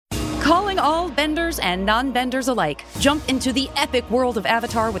Calling all benders and non-benders alike. Jump into the epic world of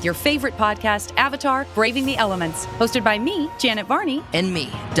Avatar with your favorite podcast, Avatar: Braving the Elements. Hosted by me, Janet Varney. And me,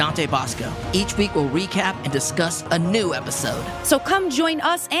 Dante Bosco. Each week we'll recap and discuss a new episode. So come join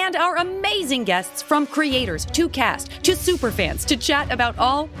us and our amazing guests, from creators to cast to superfans, to chat about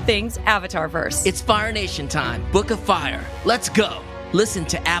all things Avatarverse. It's Fire Nation time. Book of Fire. Let's go. Listen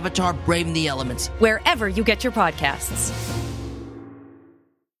to Avatar: Braving the Elements wherever you get your podcasts.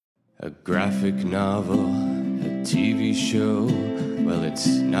 A graphic novel, a TV show. Well, it's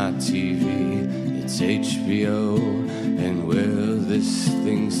not TV, it's HBO. And will this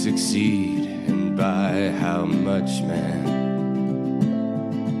thing succeed? And by how much, man?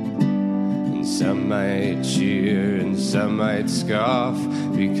 And some might cheer and some might scoff,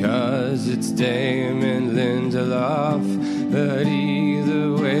 because it's Damon Lindelof. But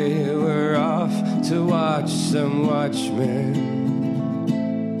either way, we're off to watch some Watchmen.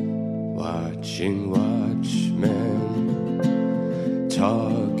 Watching Watchmen,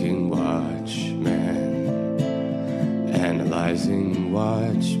 talking Watchmen, analyzing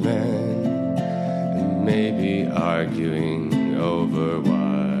Watchmen, and maybe arguing over Watchmen.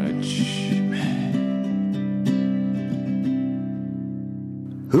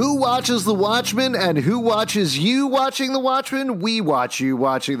 Who watches The Watchmen and who watches you watching The Watchmen? We watch you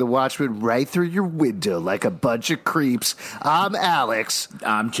watching The Watchmen right through your window like a bunch of creeps. I'm Alex.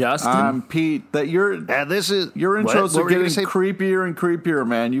 I'm Justin. I'm Pete. And this is your intros are getting say? creepier and creepier,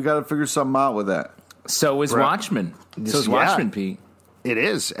 man. You got to figure something out with that. So is Watchmen. So is Watchmen, Pete. It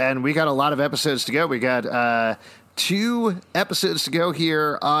is, and we got a lot of episodes to go. We got 2 episodes to go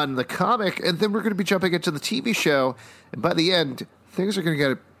here on the comic, and then we're going to be jumping into the TV show. And by the end, things are going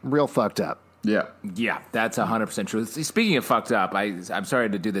to get real fucked up. Yeah, that's 100% true. Speaking of fucked up, I'm sorry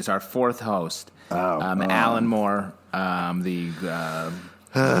to do this. Our 4th host, Alan Moore, the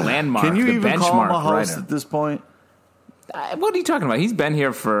landmark, can you the even benchmark call him a host writer at this point? What are you talking about? He's been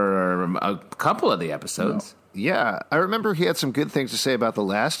here for a couple of the episodes. No. Yeah, I remember he had some good things to say about the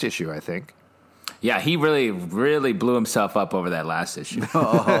last issue, I think. Yeah, he really, really blew himself up over that last issue.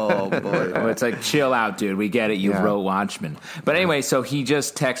 Oh, boy. It's like, chill out, dude. We get it. You wrote Watchmen. But anyway, so he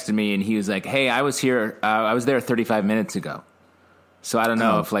just texted me, and he was like, hey, I was here. I was there 35 minutes ago. So I don't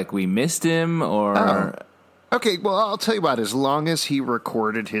know if, we missed him or... Oh. Okay, well, I'll tell you what. As long as he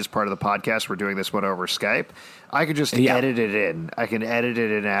recorded his part of the podcast, we're doing this one over Skype, I could just edit it in. I can edit it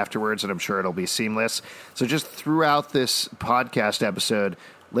in afterwards, and I'm sure it'll be seamless. So just throughout this podcast episode,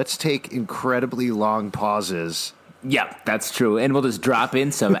 let's take incredibly long pauses. Yeah, that's true. And we'll just drop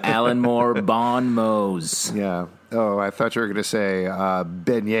in some Alan Moore bon mots. Yeah. Oh, I thought you were going to say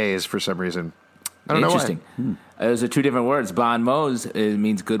beignets for some reason. I don't know why. Interesting. Those are 2 different words. Bon mots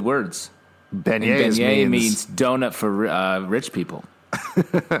means good words. Beignet means donut for rich people.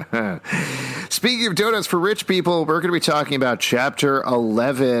 Speaking of donuts for rich people, we're going to be talking about Chapter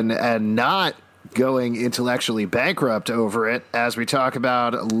 11 and not going intellectually bankrupt over it as we talk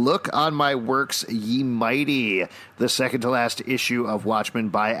about Look on My Works, Ye Mighty, the second to last issue of Watchmen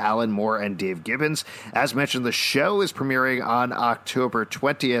by Alan Moore and Dave Gibbons. As mentioned, the show is premiering on October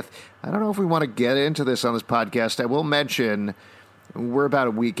 20th. I don't know if we want to get into this on this podcast. I will mention... We're about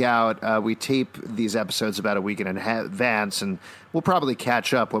a week out. We tape these episodes about a week in advance, and we'll probably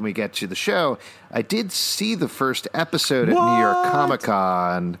catch up when we get to the show. I did see the first episode at New York Comic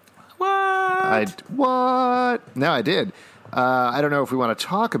Con. What? No, I did. I don't know if we want to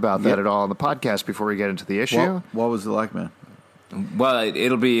talk about that at all on the podcast before we get into the issue. What was it like, man? Well,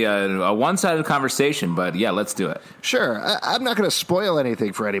 it'll be a one-sided conversation, but yeah, let's do it. Sure. I'm not going to spoil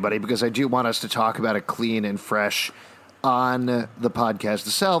anything for anybody because I do want us to talk about it clean and fresh on the podcast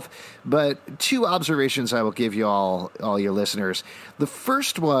itself, but 2 observations I will give you all your listeners. The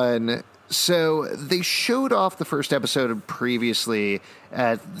first one, so they showed off the first episode previously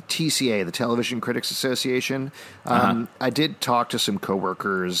at the TCA, the Television Critics Association. I did talk to some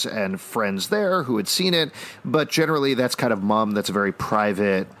coworkers and friends there who had seen it, but generally that's kind of that's a very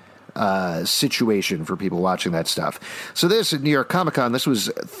private situation for people watching that stuff. So this at New York Comic Con, this was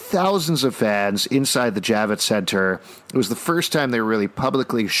thousands of fans inside the Javits Center. It was the first time they were really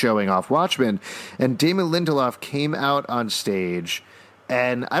publicly showing off Watchmen, and Damon Lindelof came out on stage,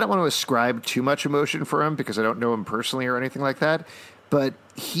 and I don't want to ascribe too much emotion for him because I don't know him personally or anything like that, but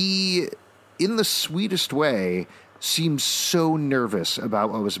he, in the sweetest way, seemed so nervous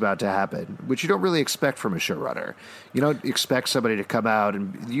about what was about to happen, which you don't really expect from a showrunner. You don't expect somebody to come out,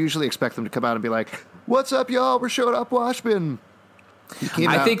 and you usually expect them to come out and be like, "What's up, y'all? We're showing up Watchmen."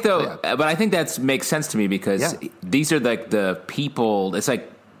 I think, though, but I think that makes sense to me because these are like the people. It's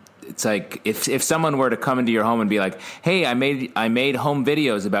like it's like if someone were to come into your home and be like, "Hey, I made home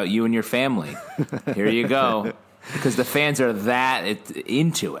videos about you and your family. Here you go," because the fans are that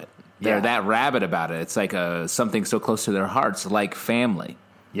into it. They're that rabid about it. It's like something so close to their hearts, like family.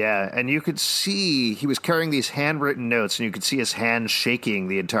 Yeah, and you could see he was carrying these handwritten notes, and you could see his hands shaking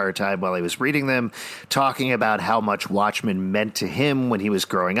the entire time while he was reading them, talking about how much Watchmen meant to him when he was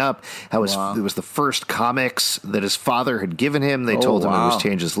growing up, how it was the first comics that his father had given him. They told him it was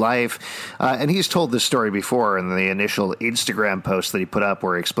changed his life. And he's told this story before in the initial Instagram post that he put up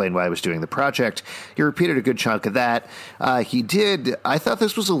where he explained why he was doing the project. He repeated a good chunk of that. He did. I thought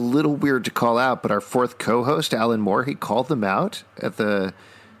this was a little weird to call out, but our fourth co-host, Alan Moore, he called them out at the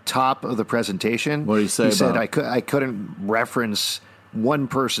top of the presentation. What did he say? He said, I couldn't reference one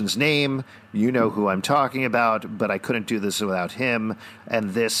person's name. You know who I'm talking about, but I couldn't do this without him.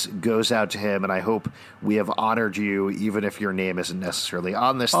 And this goes out to him. And I hope we have honored you, even if your name isn't necessarily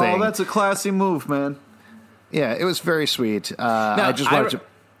on this thing. Oh, that's a classy move, man. Yeah, it was very sweet. I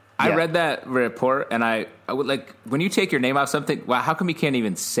read that report, and I would like, when you take your name off something, wow, how come he can't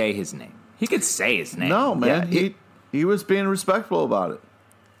even say his name? He could say his name. No, man. He was being respectful about it.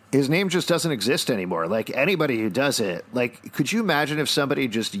 His name just doesn't exist anymore. Like, anybody who does it, like, could you imagine if somebody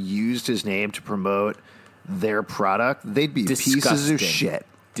just used his name to promote their product? They'd be pieces of shit.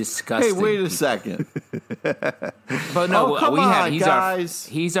 Disgusting. Hey, wait a second. But no,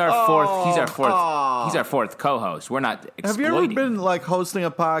 he's our fourth co-host. We're not exploiting. Have you ever been like hosting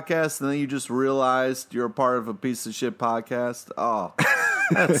a podcast and then you just realized you're a part of a piece of shit podcast? Oh,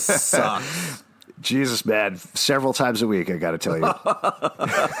 that sucks. Jesus, man. Several times a week, I got to tell you.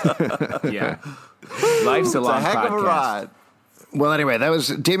 Yeah. Life's a long heck podcast. Of a ride. Well, anyway, that was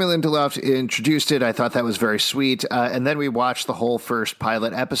Damon Lindelof introduced it. I thought that was very sweet. And then we watched the whole first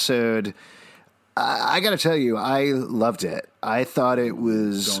pilot episode. I got to tell you, I loved it. I thought it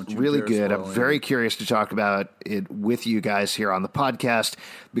was really good. I'm very curious to talk about it with you guys here on the podcast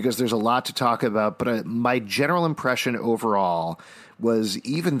because there's a lot to talk about. But my general impression overall was,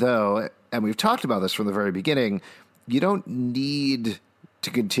 even though, and we've talked about this from the very beginning, you don't need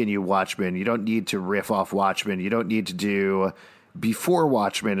to continue Watchmen. You don't need to riff off Watchmen. You don't need to do before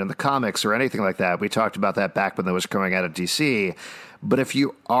Watchmen in the comics or anything like that. We talked about that back when that was coming out of DC. But if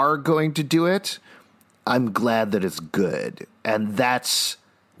you are going to do it, I'm glad that it's good. And that's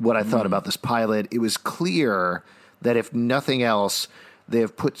what I thought about this pilot. It was clear that if nothing else, they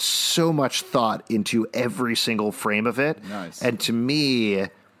have put so much thought into every single frame of it. Nice. And to me,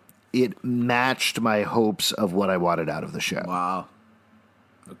 it matched my hopes of what I wanted out of the show. Wow.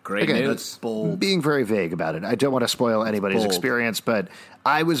 Great Again, news. Bold. Being very vague about it. I don't want to spoil anybody's experience, but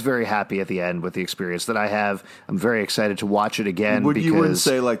I was very happy at the end with the experience that I have. I'm very excited to watch it again. You wouldn't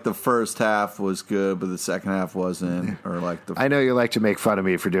say like the first half was good, but the second half wasn't, or like I know you like to make fun of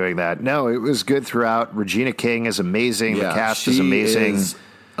me for doing that. No, it was good throughout. Regina King is amazing. Yeah, the cast is amazing. Is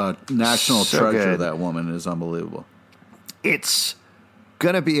a national So treasure. good. That woman is unbelievable. It's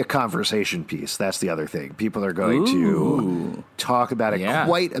going to be a conversation piece. That's the other thing. People are going to talk about it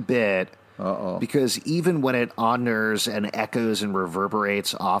quite a bit. Because even when it honors and echoes and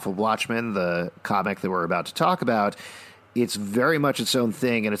reverberates off of Watchmen, the comic that we're about to talk about, it's very much its own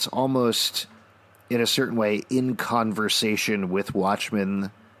thing, and it's almost, in a certain way, in conversation with Watchmen,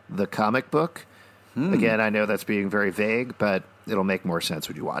 the comic book. Again, I know that's being very vague, but it'll make more sense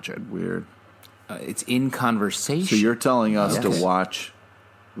when you watch it. Weird. It's in conversation. So you're telling us to watch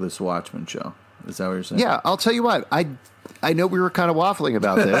this Watchmen show. Is that what you're saying? Yeah, I'll tell you what. I know we were kind of waffling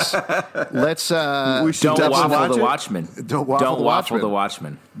about this. Let's we should don't waffle watch the it? Watchmen. Don't waffle the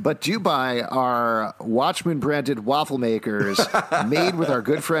Watchmen. But do buy our Watchmen-branded waffle makers made with our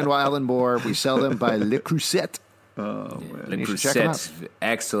good friend Alan Moore. We sell them by Le Creuset. Le Creuset's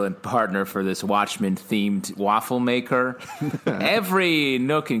excellent partner for this Watchmen-themed waffle maker. Every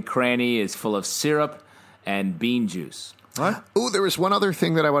nook and cranny is full of syrup and bean juice. What? Oh, there was one other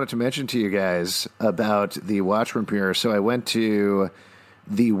thing that I wanted to mention to you guys about the Watchmen premiere. So I went to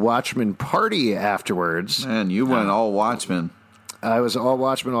the Watchmen party afterwards. Man, you went all Watchmen. I was all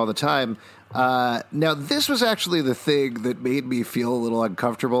Watchmen all the time. Now, this was actually the thing that made me feel a little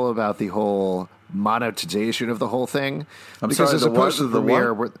uncomfortable about the whole monetization of the whole thing. As opposed to the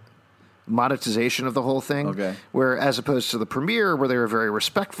premiere, monetization of the whole thing. Okay. Where as opposed to the premiere, where they were very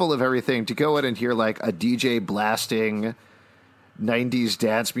respectful of everything, to go in and hear like a DJ blasting 90s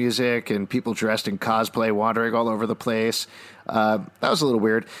dance music and people dressed in cosplay wandering all over the place. That was a little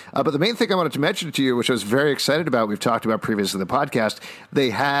weird. But the main thing I wanted to mention to you, which I was very excited about, we've talked about previously in the podcast,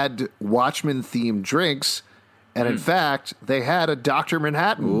 they had Watchmen-themed drinks And in fact, they had a Dr.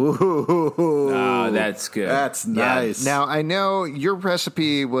 Manhattan. Oh, that's good. That's Yeah. nice. Now, I know your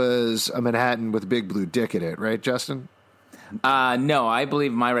recipe was a Manhattan with a big blue dick in it, right, Justin? No, I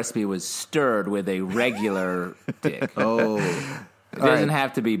believe my recipe was stirred with a regular dick. It doesn't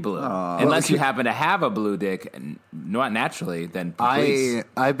have to be blue. Unless you happen to have a blue dick, and not naturally, then please.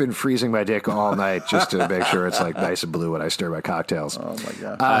 I've been freezing my dick all night just to make sure it's like nice and blue when I stir my cocktails. Oh my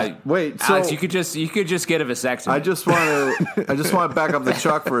god! Wait, so Alex, you could just get a vasectomy. I just want to back up the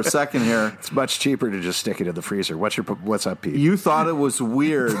truck for a second here. It's much cheaper to just stick it in the freezer. What's up, Pete? You thought it was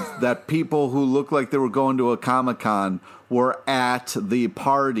weird that people who looked like they were going to a Comic-Con were at the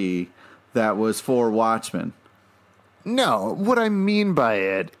party that was for Watchmen. No, what I mean by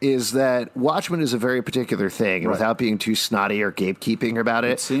it is that Watchmen is a very particular thing, and Right. without being too snotty or gatekeeping about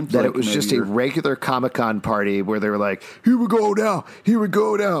it, seems that like it was maybe just a you're- regular Comic-Con party where they were like, here we go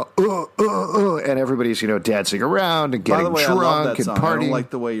now, and everybody's, dancing around and By getting the way, I love drunk that and song. I partying. don't like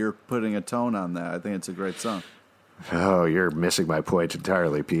the way you're putting a tone on that. I think it's a great song. Oh, you're missing my point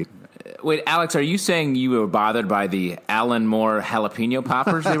entirely, Pete. Wait, Alex, are you saying you were bothered by the Alan Moore jalapeno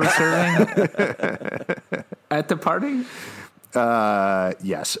poppers they were serving at the party?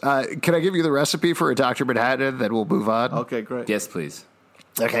 Yes. Can I give you the recipe for a Dr. Manhattan, then we'll move on? Okay, great. Yes, please.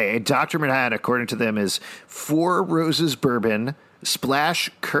 Okay, a Dr. Manhattan, according to them, is 4 roses bourbon, splash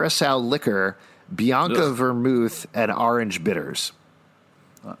curacao liquor, Bianca Ugh. vermouth, and orange bitters.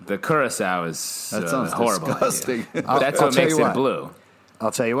 The curacao is That sounds horrible. disgusting. That's I'll what tell makes you it what. blue.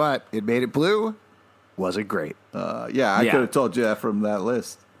 I'll tell you what, it made it blue. Wasn't great. I Yeah. could have told you that from that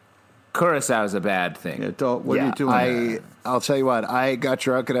list. Curacao is a bad thing. Yeah, what are you doing? I'll tell you what, I got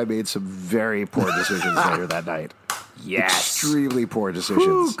drunk and I made some very poor decisions later that night. Yes. Extremely poor Ooh,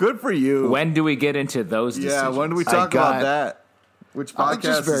 decisions. good for you. When do we get into those decisions? yeah, when do we I talk got- about that? Which podcast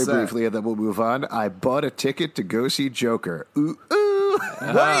Just very is that? briefly, and then we'll move on. I bought a ticket to go see Joker. Ooh, Wait,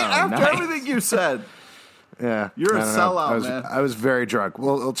 after nice. everything you said. yeah. You're a I don't know. sellout, man. I was very drunk.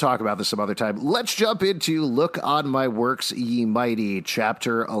 We'll talk about this some other time. Let's jump into Look on My Works, Ye Mighty,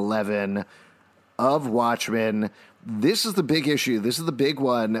 Chapter 11 of Watchmen. This is the big issue. This is the big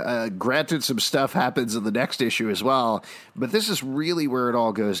one. Granted, some stuff happens in the next issue as well, but this is really where it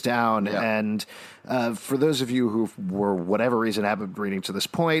all goes down. Yeah. And for those of you who, for whatever reason, haven't been reading to this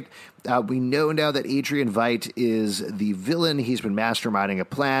point, we know now that Adrian Veidt is the villain. He's been masterminding a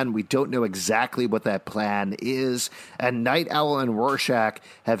plan. We don't know exactly what that plan is. And Night Owl and Rorschach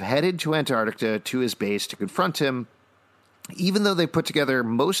have headed to Antarctica to his base to confront him. Even though they put together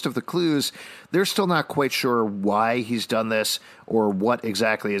most of the clues, they're still not quite sure why he's done this or what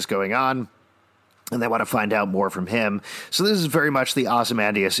exactly is going on. And they want to find out more from him. So this is very much the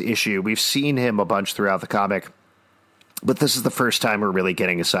Ozymandias issue. We've seen him a bunch throughout the comic, but this is the first time we're really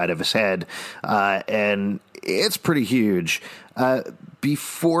getting a side of his head. And it's pretty huge.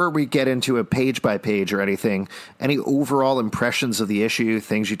 Before we get into a page by page or anything, any overall impressions of the issue,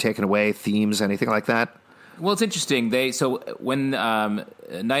 things you've taken away, themes, anything like that? Well, it's interesting. When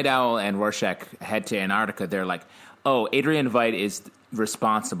Night Owl and Rorschach head to Antarctica, they're like, "Oh, Adrian Veidt is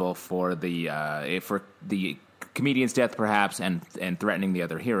responsible for the comedian's death, perhaps, and threatening the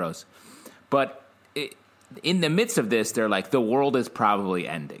other heroes." But in the midst of this, they're like, "The world is probably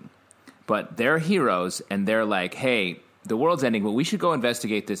ending," but they're heroes, and they're like, "Hey, the world's ending, but we should go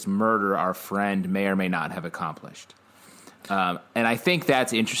investigate this murder our friend may or may not have accomplished." And I think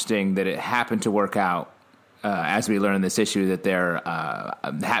that's interesting that it happened to work out. As we learn in this issue, that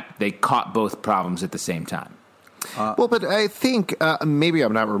they caught both problems at the same time. Well, but I think, maybe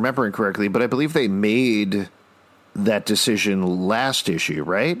I'm not remembering correctly, but I believe they made that decision last issue,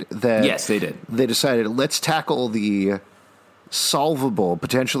 right? Yes, they did. They decided, let's tackle the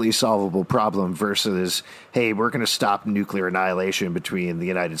potentially solvable problem versus, hey, we're going to stop nuclear annihilation between the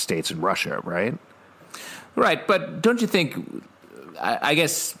United States and Russia, right? Right, but don't you think, I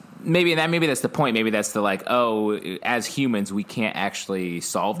guess... Maybe that's the point. Maybe that's the as humans, we can't actually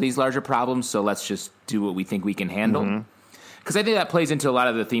solve these larger problems, so let's just do what we think we can handle. Because I think that plays into a lot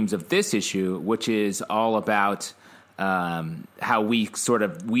of the themes of this issue, which is all about how we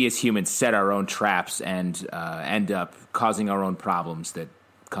as humans set our own traps and end up causing our own problems that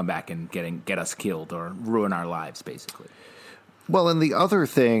come back and get us killed or ruin our lives, basically. Well, and the other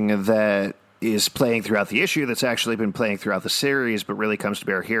thing that is playing throughout the issue that's actually been playing throughout the series, but really comes to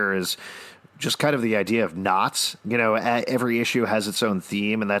bear here is just kind of the idea of knots. Every issue has its own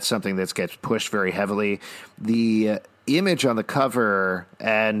theme, and that's something that gets pushed very heavily. The image on the cover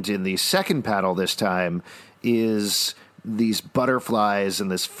and in the second panel this time is these butterflies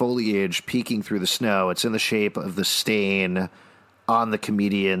and this foliage peeking through the snow. It's in the shape of the stain on the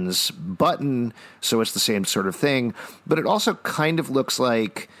comedian's button, so it's the same sort of thing. But it also kind of looks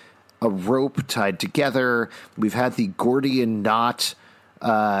like a rope tied together. We've had the Gordian knot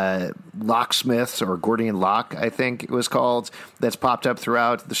locksmiths, or Gordian lock, I think it was called, that's popped up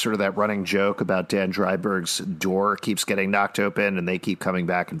throughout. The sort of that running joke about Dan Dreiberg's door keeps getting knocked open and they keep coming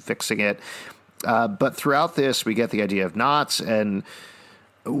back and fixing it. But throughout this, we get the idea of knots. And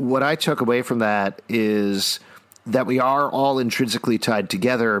what I took away from that is that we are all intrinsically tied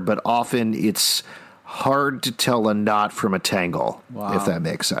together, but often it's hard to tell a knot from a tangle, if that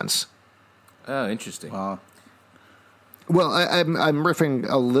makes sense. Oh, interesting. Wow. Well, I'm riffing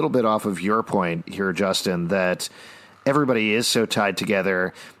a little bit off of your point here, Justin, that everybody is so tied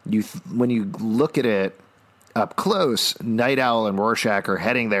together. When you look at it up close, Night Owl and Rorschach are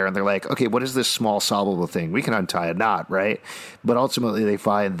heading there, and they're like, okay, what is this small solvable thing? We can untie a knot, right? But ultimately they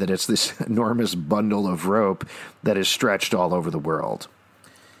find that it's this enormous bundle of rope that is stretched all over the world.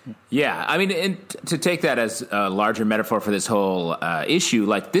 Yeah, I mean, and to take that as a larger metaphor for this whole issue,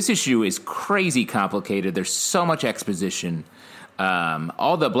 like, this issue is crazy complicated. There's so much exposition.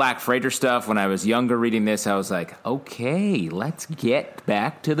 All the Black Freighter stuff, when I was younger reading this, I was like, okay, let's get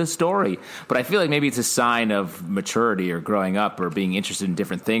back to the story. But I feel like maybe it's a sign of maturity or growing up or being interested in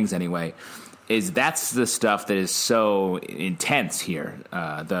different things anyway, is that's the stuff that is so intense here.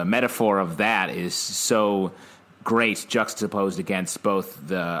 The metaphor of that is so great, juxtaposed against both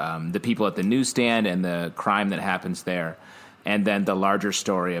the people at the newsstand and the crime that happens there, and then the larger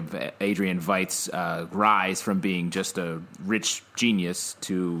story of Adrian Veidt's rise from being just a rich genius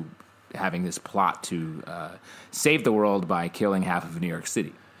to having this plot to save the world by killing half of New York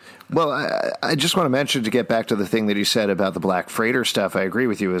City. Well, I just want to mention, to get back to the thing that you said about the Black Freighter stuff, I agree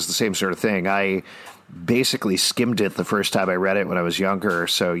with you. It's the same sort of thing. I basically skimmed it the first time I read it when I was younger.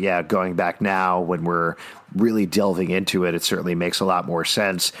 So, yeah, going back now when we're really delving into it, it certainly makes a lot more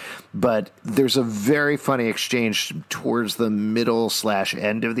sense. But there's a very funny exchange towards the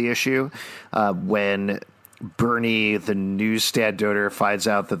middle/end of the issue when Bernie, the newsstand owner, finds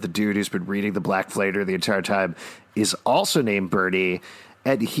out that the dude who's been reading the Black Freighter the entire time is also named Bernie.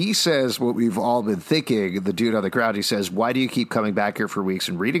 And he says what we've all been thinking, the dude on the ground, he says, why do you keep coming back here for weeks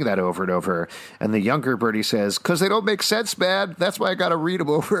and reading that over and over? And the younger Bernie says, because they don't make sense, man. That's why I got to read them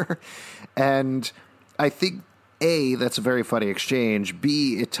over. And I think, A, that's a very funny exchange.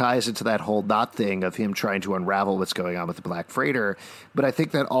 B, it ties into that whole knot thing of him trying to unravel what's going on with the Black Freighter. But I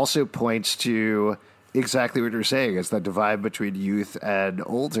think that also points to exactly what you're saying. It's that divide between youth and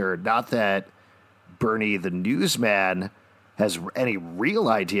older. Not that Bernie, the newsman, has any real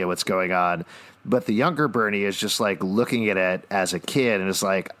idea what's going on, but the younger Bernie is just like looking at it as a kid and is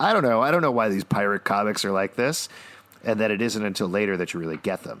like, I don't know why these pirate comics are like this. And then it isn't until later that you really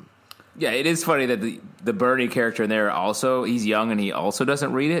get them. Yeah, it is funny that the Bernie character in there also, he's young and he also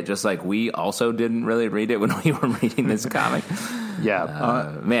doesn't read it, just like we also didn't really read it when we were reading this comic.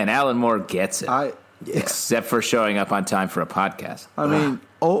 Yeah. Man, Alan Moore gets it. Except for showing up on time for a podcast. I mean,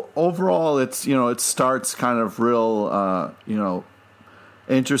 overall, it's, it starts kind of real,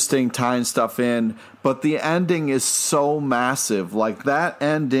 interesting, tying stuff in, but the ending is so massive. Like, that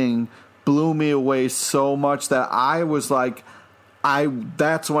ending blew me away so much that I was like,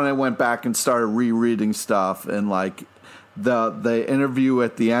 that's when I went back and started rereading stuff, and like the interview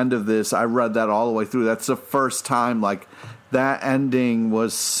at the end of this, I read that all the way through. That's the first time, like, that ending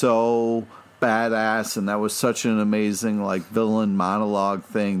was so badass, and that was such an amazing, like, villain monologue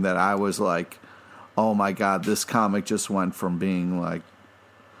thing that I was like, oh my god, this comic just went from being like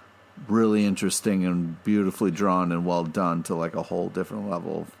really interesting and beautifully drawn and well done to like a whole different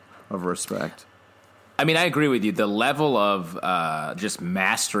level of respect. I mean, I agree with you. The level of just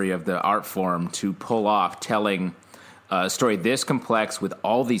mastery of the art form to pull off telling a story this complex with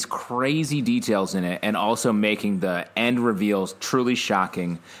all these crazy details in it, and also making the end reveals truly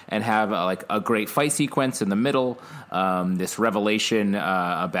shocking, and have a great fight sequence in the middle. This revelation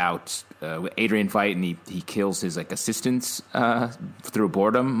about Adrian Veidt, and he kills his assistants through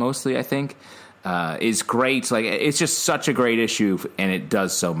boredom, mostly, I think, is great. Like, it's just such a great issue, and it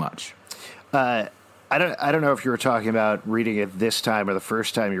does so much. I don't know if you were talking about reading it this time or the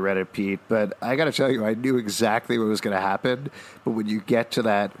first time you read it, Pete, but I got to tell you, I knew exactly what was going to happen. But when you get to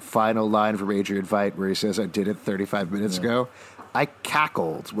that final line from Adrian Veidt where he says, I did it 35 minutes ago, I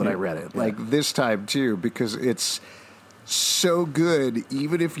cackled when I read it. Like, this time, too, because it's so good,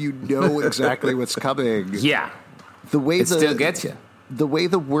 even if you know exactly what's coming. Yeah. The way it still gets you. The way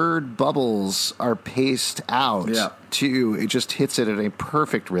the word bubbles are paced out, too, it just hits it in a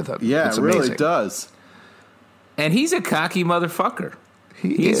perfect rhythm. Yeah, it's it amazing. really does. And he's a cocky motherfucker.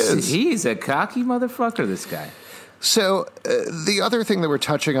 He is. He's a cocky motherfucker, this guy. So the other thing that we're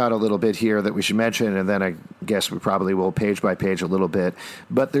touching on a little bit here that we should mention, and then I guess we probably will page by page a little bit,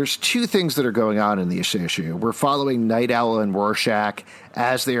 but there's two things that are going on in this issue. We're following Night Owl and Rorschach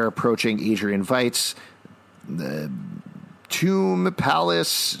as they are approaching Adrian Veidt's tomb,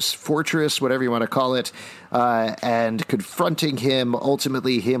 palace, fortress, whatever you want to call it, and confronting him,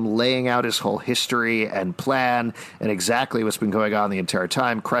 ultimately him laying out his whole history and plan and exactly what's been going on the entire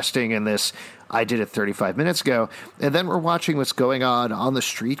time, cresting in this, I did it 35 minutes ago. And then we're watching what's going on the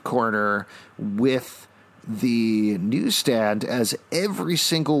street corner with the newsstand as every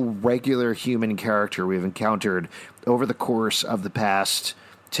single regular human character we've encountered over the course of the past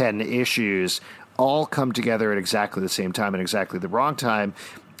 10 issues all come together at exactly the same time and exactly the wrong time.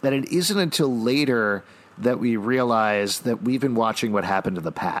 And it isn't until later that we realize that we've been watching what happened in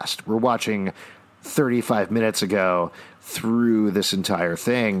the past. We're watching 35 minutes ago through this entire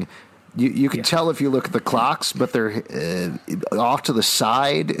thing. You can tell if you look at the clocks, but they're off to the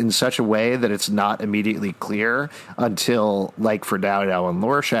side in such a way that it's not immediately clear until, like for Night Owl and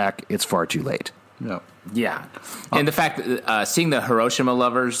Rorschach, it's far too late. No. Yeah, and the fact that seeing the Hiroshima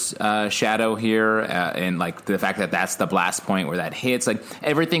lovers shadow here, and like the fact that that's the blast point where that hits, like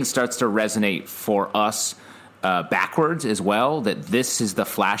everything starts to resonate for us backwards as well. That this is the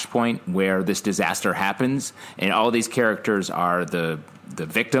flashpoint where this disaster happens, and all these characters are the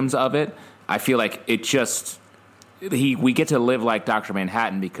victims of it. I feel like it just we get to live like Dr.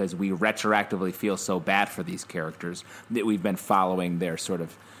 Manhattan because we retroactively feel so bad for these characters that we've been following their sort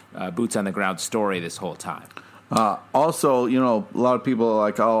of boots on the ground story this whole time. Also, a lot of people are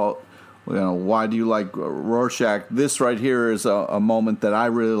like, oh, why do you like Rorschach? This right here is a moment that I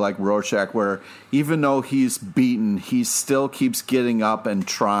really like Rorschach, where even though he's beaten, he still keeps getting up and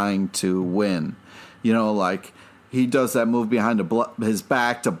trying to win. Like he does that move behind his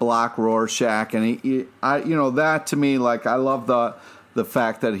back to block Rorschach, and that to me, like I love the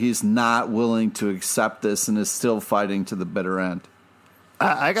fact that he's not willing to accept this and is still fighting to the bitter end.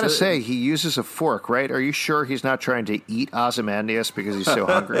 I got to say, he uses a fork, right? Are you sure he's not trying to eat Ozymandias because he's so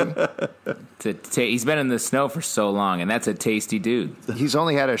hungry? He's been in the snow for so long, and that's a tasty dude. He's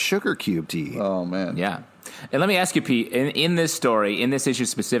only had a sugar cube to eat. Oh, man. Yeah. And let me ask you, Pete, in this story, in this issue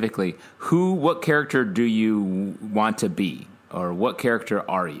specifically, what character do you want to be? Or what character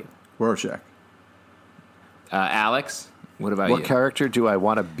are you? Rorschach. Alex, what about you? What character do I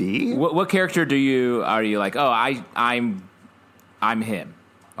want to be? What character are you like, I'm him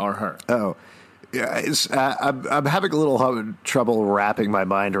or her? Oh, yeah. I'm having a little trouble wrapping my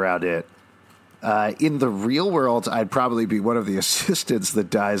mind around it. In the real world, I'd probably be one of the assistants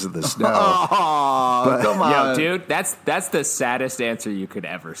that dies in the snow. Oh, come on. Yo, dude, that's the saddest answer you could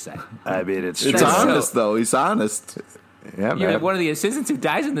ever say. I mean, it's honest, though. He's honest. Yeah, You're man. one of the assistants who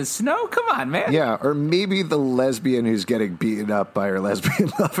dies in the snow? Come on, man. Yeah, or maybe the lesbian who's getting beaten up by her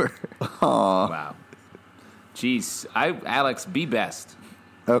lesbian lover. Wow. Jeez. Alex, be best.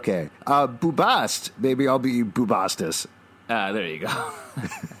 Okay. Bubast. Maybe I'll be Bubastis. There you go.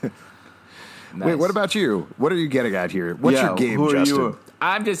 Nice. Wait, what about you? What are you getting at here? What's your game, who are Justin? you?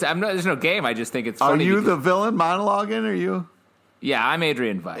 There's no game. I just think it's funny. Are you the villain monologuing, or are you? Yeah, I'm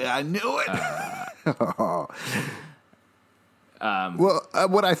Adrian Veidt. Yeah, I knew it. Well,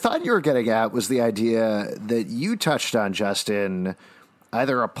 what I thought you were getting at was the idea that you touched on, Justin,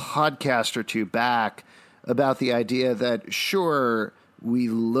 either a podcast or two back, about the idea that, sure, we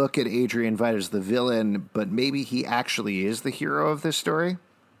look at Adrian Veidt as the villain, but maybe he actually is the hero of this story?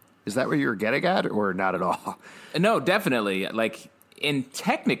 Is that what you were getting at, or not at all? No, definitely. Like,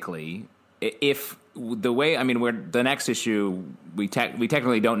 technically, if the way, we're the next issue, we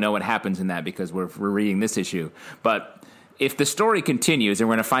technically don't know what happens in that because we're reading this issue. But if the story continues, and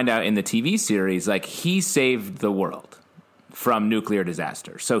we're going to find out in the TV series, like, he saved the world from nuclear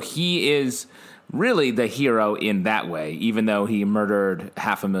disaster. So he is really the hero in that way, even though he murdered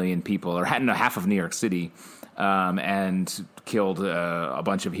 500,000 people, or half of New York City, and killed a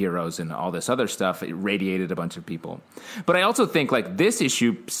bunch of heroes and all this other stuff. It radiated a bunch of people. But I also think like this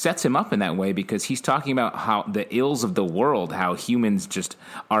issue sets him up in that way because he's talking about how the ills of the world, how humans just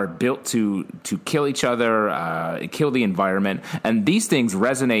are built to kill each other, kill the environment. And these things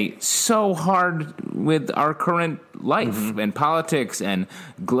resonate so hard with our current life and politics and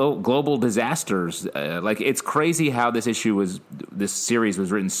global disasters. Like it's crazy how this series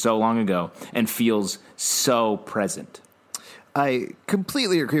was written so long ago and feels so present. I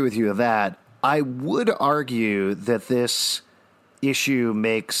completely agree with you on that. I would argue that this issue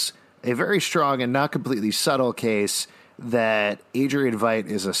makes a very strong and not completely subtle case that Adrian Veidt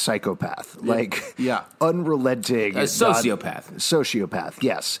is a psychopath, unrelenting. A sociopath. Sociopath,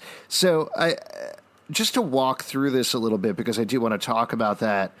 yes. So just to walk through this a little bit, because I do want to talk about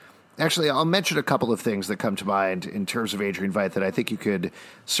that. Actually, I'll mention a couple of things that come to mind in terms of Adrian Veidt that I think you could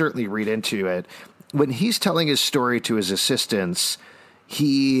certainly read into it. When he's telling his story to his assistants,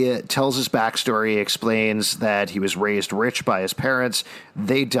 he tells his backstory, explains that he was raised rich by his parents.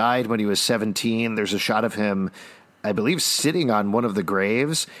 They died when he was 17. There's a shot of him, I believe, sitting on one of the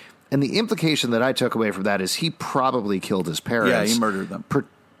graves. And the implication that I took away from that is he probably killed his parents. Yeah, he murdered them.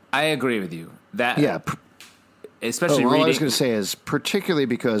 I agree with you. That all especially I was reading. going to say is particularly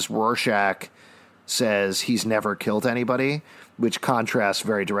because Rorschach says he's never killed anybody, which contrasts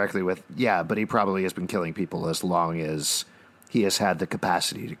very directly with, but he probably has been killing people as long as he has had the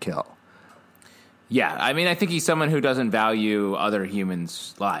capacity to kill. Yeah, I mean, I think he's someone who doesn't value other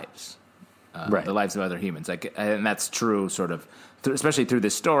humans' lives, Right. the lives of other humans. And that's true, sort of, especially through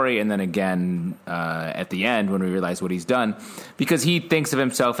this story, and then again at the end when we realize what he's done, because he thinks of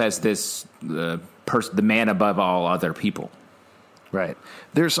himself as this the man above all other people. Right.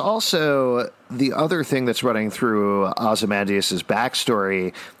 There's also the other thing that's running through Ozymandias'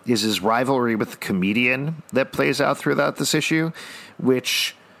 backstory is his rivalry with the comedian that plays out throughout this issue,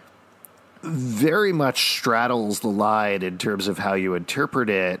 which very much straddles the line in terms of how you interpret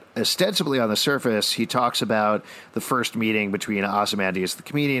it. Ostensibly on the surface, he talks about the first meeting between Ozymandias the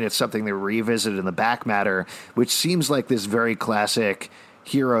comedian. It's something they revisit in the back matter, which seems like this very classic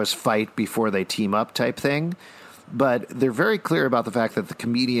heroes fight before they team up type thing. But they're very clear about the fact that the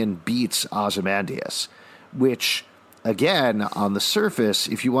comedian beats Ozymandias, which, again, on the surface,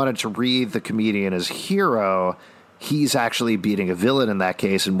 if you wanted to read the comedian as hero, he's actually beating a villain in that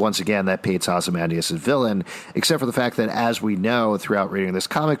case. And once again, that paints Ozymandias as villain, except for the fact that, as we know throughout reading this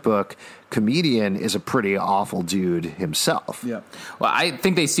comic book, comedian is a pretty awful dude himself. Yeah. Well, I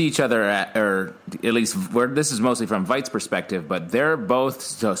think they see each other, or at least this is mostly from Veidt's perspective, but they're both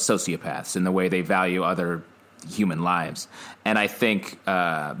sociopaths in the way they value other human lives. And I think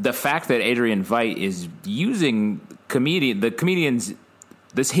the fact that Adrian Veidt is using the comedian's,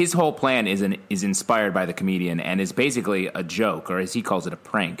 his whole plan is inspired by the comedian and is basically a joke, or as he calls it, a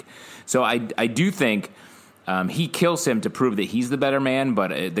prank. So I do think he kills him to prove that he's the better man,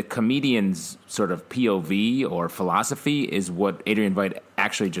 but the comedian's sort of POV or philosophy is what Adrian Veidt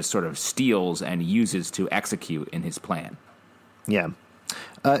actually just sort of steals and uses to execute in his plan. Yeah.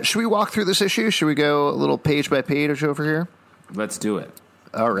 Should we walk through this issue? Should we go a little page by page over here? Let's do it.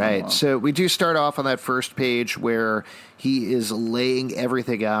 All right. So we do start off on that first page where he is laying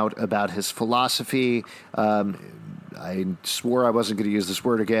everything out about his philosophy. I swore I wasn't going to use this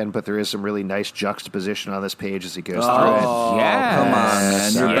word again, but there is some really nice juxtaposition on this page as he goes through it. Yeah, come on,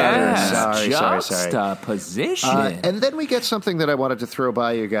 man. You're better. Sorry. Juxtaposition. And then we get something that I wanted to throw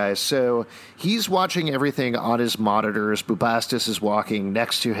by you guys. So he's watching everything on his monitors. Bubastis is walking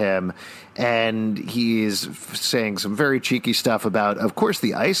next to him, and he's saying some very cheeky stuff about, of course,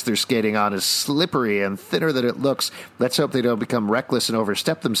 the ice they're skating on is slippery and thinner than it looks. Let's hope they don't become reckless and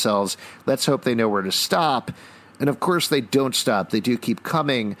overstep themselves. Let's hope they know where to stop. And, of course, they don't stop. They do keep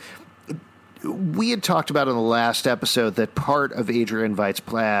coming. We had talked about in the last episode that part of Adrian Veidt's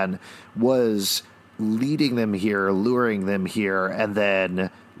plan was leading them here, luring them here, and then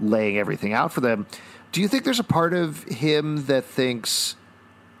laying everything out for them. Do you think there's a part of him that thinks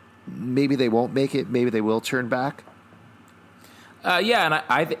maybe they won't make it, maybe they will turn back? Yeah, and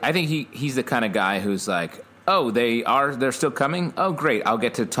I think he's the kind of guy who's like, oh, they're still coming? Oh, great. I'll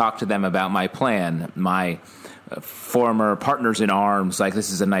get to talk to them about my plan, my former partners in arms. Like,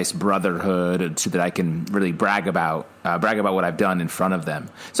 this is a nice brotherhood so that I can really brag about what I've done in front of them.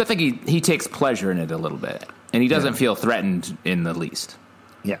 So I think he takes pleasure in it a little bit, and he doesn't feel threatened in the least.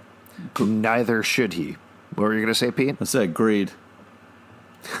 Yeah. Neither should he. What were you going to say, Pete? I said agreed.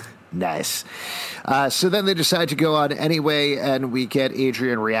 Nice. So then they decide to go on anyway, and we get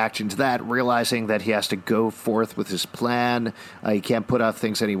Adrian reacting to that, realizing that he has to go forth with his plan. He can't put off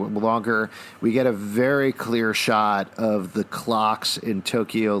things any longer. We get a very clear shot of the clocks in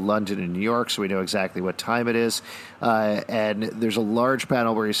Tokyo, London, and New York, so we know exactly what time it is. And there's a large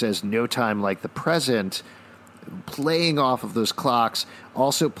panel where he says, "No time like the present," playing off of those clocks,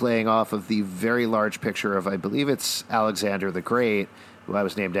 also playing off of the very large picture of, I believe it's Alexander the Great, who I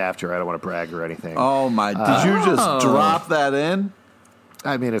was named after. I don't want to brag or anything. Oh, my. Did you just drop that in?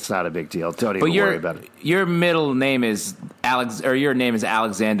 I mean, it's not a big deal. Don't even worry about it. Your middle name is your name is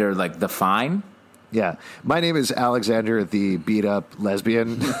Alexander, like the Fine? Yeah. My name is Alexander the beat-up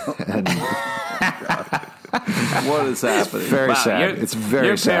lesbian. And What is happening? very sad. It's very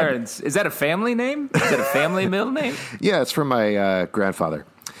your sad. parents, is that a family name? Is that a family middle name? Yeah, it's from my grandfather.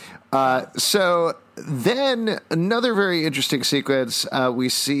 So then another very interesting sequence. We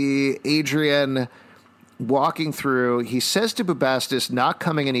see Adrian walking through. He says to Bubastis, not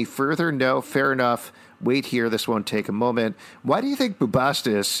coming any further. No, fair enough. Wait here. This won't take a moment. Why do you think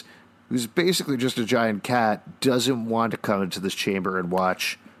Bubastis, who's basically just a giant cat, doesn't want to come into this chamber and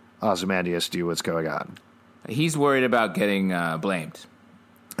watch Ozymandias do what's going on? He's worried about getting blamed.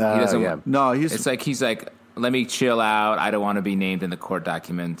 He doesn't. Yeah. No, It's like he's like, let me chill out. I don't want to be named in the court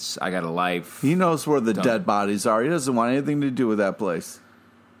documents. I got a life. he knows where the dead bodies are. He doesn't want anything to do with that place.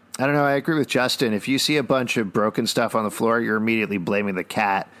 I don't know. I agree with Justin. If you see a bunch of broken stuff on the floor, you're immediately blaming the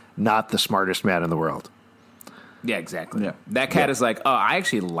cat, not the smartest man in the world. Yeah, exactly. Yeah. That cat is like, oh, I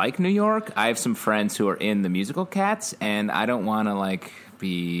actually like New York. I have some friends who are in the musical Cats, and I don't want to like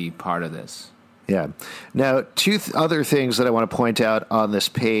be part of this. Yeah. Now, two other things that I want to point out on this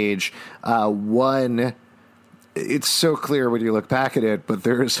page. One, it's so clear when you look back at it, but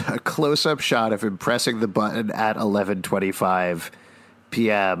there's a close-up shot of him pressing the button at 11:25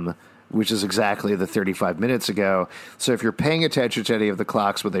 p.m., which is exactly the 35 minutes ago. So if you're paying attention to any of the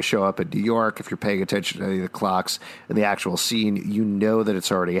clocks when they show up in New York, if you're paying attention to any of the clocks in the actual scene, you know that it's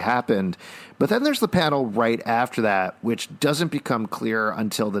already happened. But then there's the panel right after that, which doesn't become clear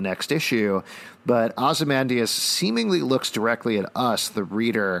until the next issue. But Ozymandias seemingly looks directly at us, the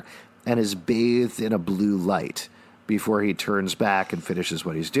reader, and is bathed in a blue light before he turns back and finishes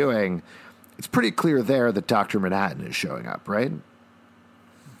what he's doing. It's pretty clear there that Dr. Manhattan is showing up, right?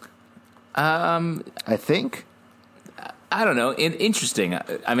 I think. I don't know. Interesting.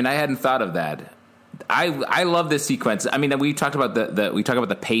 I mean, I hadn't thought of that. I love this sequence. I mean, we talked about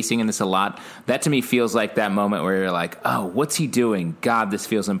the pacing in this a lot. That to me feels like that moment where you're like, oh, what's he doing? God, this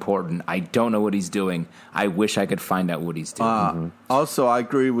feels important. I don't know what he's doing. I wish I could find out what he's doing. Also, I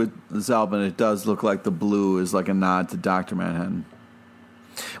agree with Zalman. It does look like the blue is like a nod to Dr. Manhattan.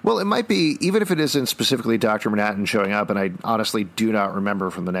 Well, it might be, even if it isn't specifically Dr. Manhattan showing up, and I honestly do not remember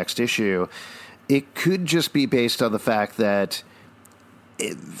from the next issue, it could just be based on the fact that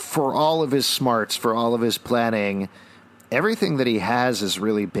for all of his smarts, for all of his planning, everything that he has is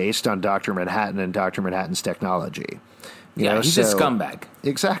really based on Dr. Manhattan and Dr. Manhattan's technology. He's a scumbag.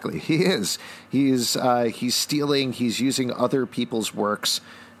 Exactly, he is. He's stealing, he's using other people's works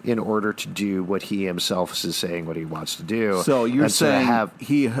in order to do what he himself is saying what he wants to do. So you're saying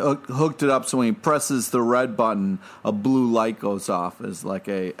he hooked it up so when he presses the red button, a blue light goes off as like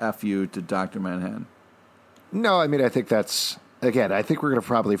a FU to Dr. Manhattan. No, I mean, I think that's, again, I think we're going to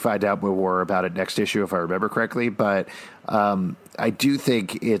probably find out more about it next issue if I remember correctly, but I do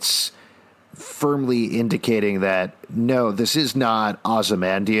think it's firmly indicating that, no, this is not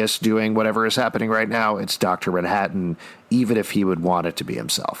Ozymandias doing whatever is happening right now. It's Dr. Manhattan, even if he would want it to be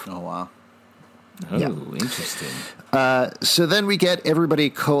himself. Oh, wow. Oh, yeah. Interesting. So then we get everybody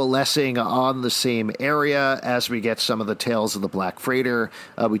coalescing on the same area as we get some of the tales of the Black Freighter.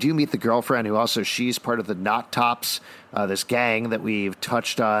 We do meet the girlfriend who also, she's part of the Knot Tops, this gang that we've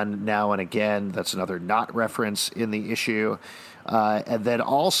touched on now and again. That's another Knot reference in the issue. And then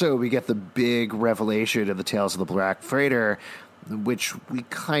also we get the big revelation of the tales of the Black Freighter, which we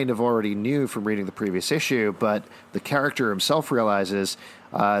kind of already knew from reading the previous issue, but the character himself realizes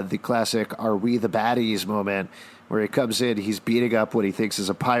the classic "Are we the baddies?" moment where he comes in, he's beating up what he thinks is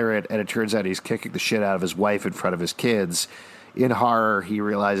a pirate, and it turns out he's kicking the shit out of his wife in front of his kids. In horror, he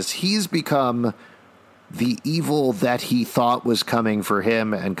realizes he's become the evil that he thought was coming for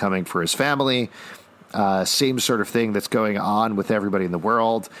him and coming for his family. Same sort of thing that's going on with everybody in the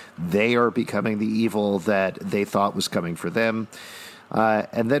world. They are becoming the evil that they thought was coming for them.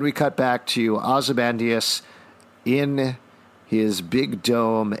 And then we cut back to Ozymandias in his big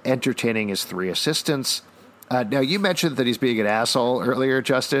dome entertaining his three assistants. Now, you mentioned that he's being an asshole earlier,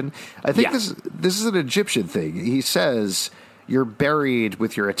 Justin. I think this is an Egyptian thing. He says you're buried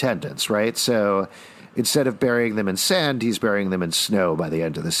with your attendants, right? So instead of burying them in sand, he's burying them in snow by the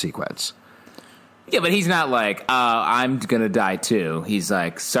end of the sequence. Yeah, but he's not like, I'm going to die too. He's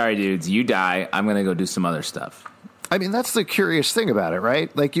like, sorry, dudes, you die. I'm going to go do some other stuff. I mean, that's the curious thing about it,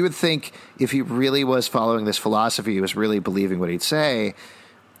 right? Like, you would think if he really was following this philosophy, he was really believing what he'd say,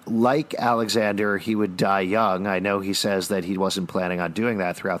 like Alexander, he would die young. I know he says that he wasn't planning on doing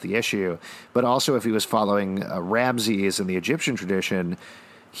that throughout the issue. But also, if he was following Ramses in the Egyptian tradition,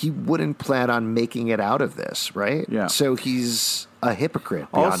 he wouldn't plan on making it out of this, right? Yeah. So he's a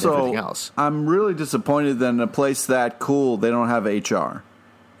hypocrite beyond everything else. I'm really disappointed that in a place that cool, they don't have HR.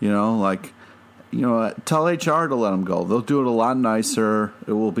 Tell HR to let them go. They'll do it a lot nicer.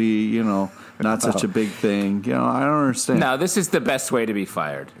 It will be, not such a big thing. I don't understand. No, this is the best way to be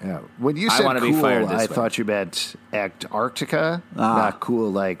fired. Yeah. When you said cool, be fired I thought you meant Antarctica, not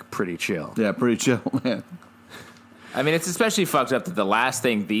cool like pretty chill. Yeah, pretty chill, man. I mean, it's especially fucked up that the last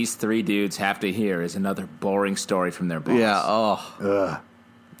thing these three dudes have to hear is another boring story from their boss. Yeah. Oh.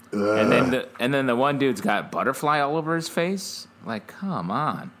 And then the one dude's got butterfly all over his face. Like, come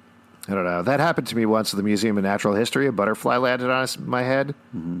on. I don't know. That happened to me once at the Museum of Natural History. A butterfly landed on my head.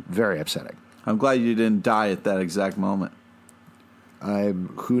 Very upsetting. I'm glad you didn't die at that exact moment.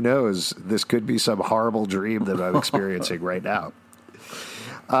 Who knows? This could be some horrible dream that I'm experiencing right now.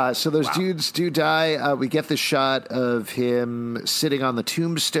 So those dudes do die. We get the shot of him sitting on the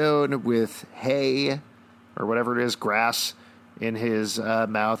tombstone with hay or whatever it is, grass in his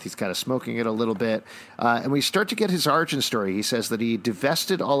mouth. He's kind of smoking it a little bit. And we start to get his origin story. He says that he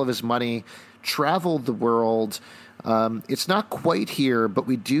divested all of his money, traveled the world. It's not quite here, but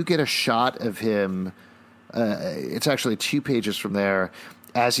we do get a shot of him. It's actually 2 pages from there,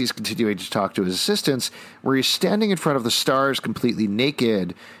 as he's continuing to talk to his assistants, where he's standing in front of the stars completely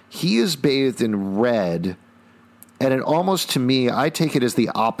naked. He is bathed in red, and it almost, to me, I take it as the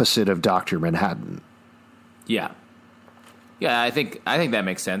opposite of Dr. Manhattan. Yeah. Yeah, I think that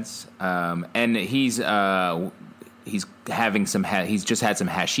makes sense. And he's having he's just had some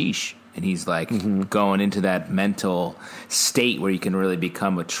hashish, and he's like going into that mental state where you can really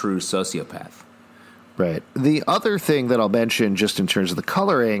become a true sociopath. Right. The other thing that I'll mention, just in terms of the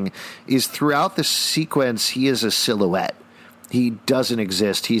coloring, is throughout the sequence, he is a silhouette. He doesn't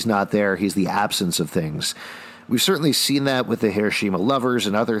exist. He's not there. He's the absence of things. We've certainly seen that with the Hiroshima lovers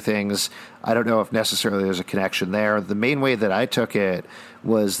and other things. I don't know if necessarily there's a connection there. The main way that I took it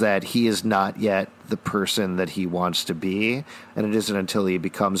was that he is not yet the person that he wants to be, and it isn't until he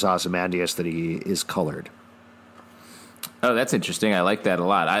becomes Ozymandias that he is colored. Oh, that's interesting. I like that a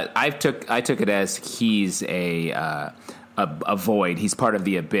lot. I took it as he's a void. He's part of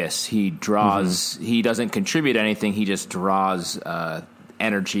the abyss. He draws. He doesn't contribute anything. He just draws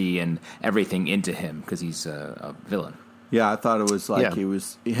energy and everything into him because he's a villain. Yeah, I thought it was like he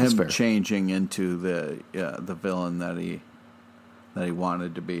was him changing into the villain that he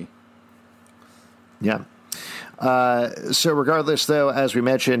wanted to be. Yeah. So regardless, though, as we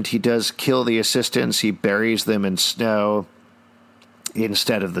mentioned, he does kill the assistants. He buries them in snow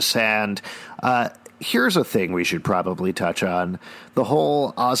instead of the sand. Here's a thing we should probably touch on. The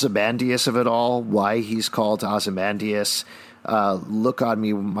whole Ozymandias of it all, why he's called Ozymandias. Look on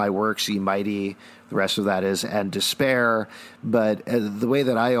me, my works, ye mighty. The rest of that is, and despair. But the way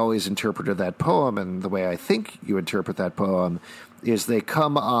that I always interpreted that poem, and the way I think you interpret that poem, is they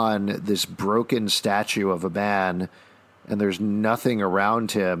come on this broken statue of a man, and there's nothing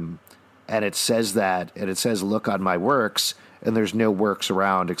around him, and it says that, and it says, look on my works, and there's no works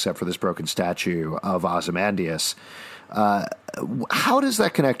around except for this broken statue of Ozymandias. How does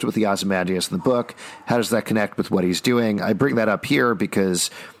that connect with the Ozymandias in the book? How does that connect with what he's doing? I bring that up here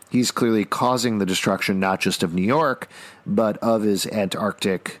because he's clearly causing the destruction not just of New York, but of his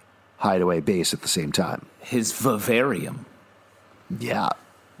Antarctic hideaway base at the same time. His vivarium. Yeah.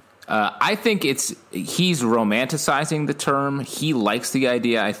 I think he's romanticizing the term. He likes the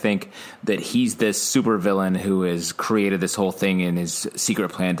idea, I think, that he's this supervillain who has created this whole thing in his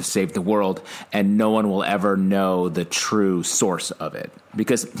secret plan to save the world, and no one will ever know the true source of it.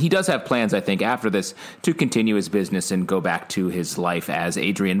 Because he does have plans, I think, after this to continue his business and go back to his life as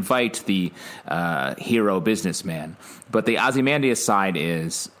Adrian Veidt, the hero businessman. But the Ozymandias side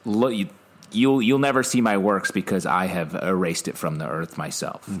is, look, You'll never see my works because I have erased it from the earth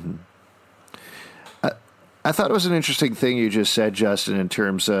myself. Mm-hmm. I thought it was an interesting thing you just said, Justin, in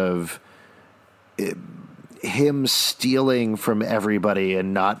terms of him stealing from everybody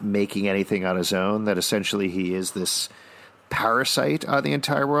and not making anything on his own, that essentially he is this parasite on the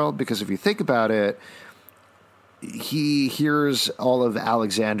entire world. Because if you think about it, he hears all of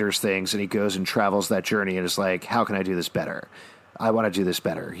Alexander's things and he goes and travels that journey and is like, how can I do this better? I want to do this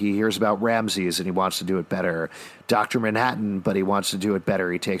better. He hears about Ramses and he wants to do it better. Dr. Manhattan, but he wants to do it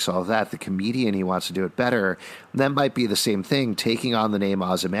better. He takes all of that. The comedian, he wants to do it better. That might be the same thing, taking on the name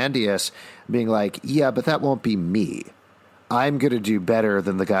Ozymandias, being like, yeah, but that won't be me. I'm going to do better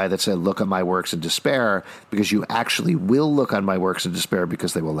than the guy that said, look on my works in despair, because you actually will look on my works in despair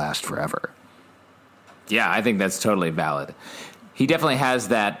because they will last forever. Yeah, I think that's totally valid. He definitely has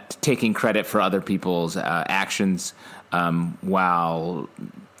that taking credit for other people's actions, while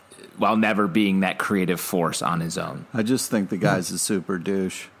never being that creative force on his own. I just think the guy's a super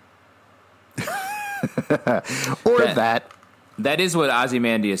douche. That is what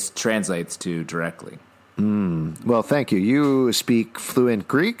Ozymandias translates to directly. Well, thank you. You speak fluent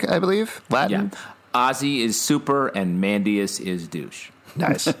Greek, I believe? Latin? Yeah. Ozzy is super and Mandius is douche.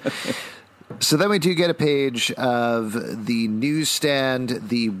 Nice. So then we do get a page of the newsstand.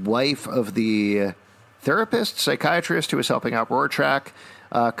 The wife of the therapist, psychiatrist who is helping out Rorschach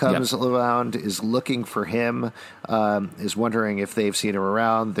comes around, is looking for him, is wondering if they've seen him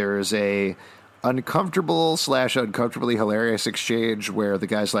around. There's a uncomfortably hilarious exchange where the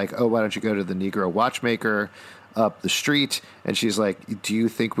guy's like, oh, why don't you go to the Negro watchmaker up the street? And she's like, do you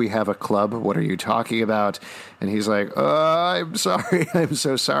think we have a club? What are you talking about? And he's like, I'm sorry. I'm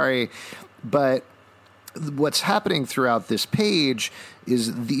so sorry. But what's happening throughout this page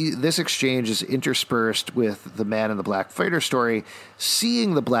is this exchange is interspersed with the Man in the Black Freighter story,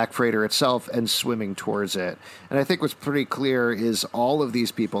 seeing the Black Freighter itself and swimming towards it. And I think what's pretty clear is all of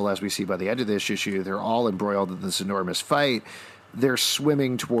these people, as we see by the end of this issue, they're all embroiled in this enormous fight. They're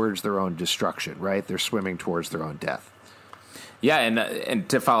swimming towards their own destruction, right? They're swimming towards their own death. Yeah, and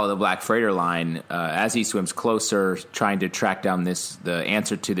to follow the Black Freighter line, as he swims closer, trying to track down the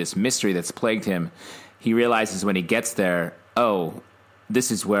answer to this mystery that's plagued him, he realizes when he gets there, oh, this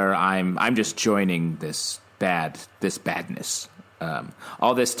is where I'm just joining this badness.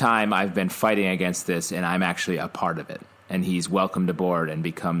 All this time I've been fighting against this, and I'm actually a part of it. And he's welcomed aboard and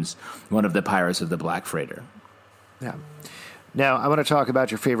becomes one of the pirates of the Black Freighter. Yeah. Now, I want to talk about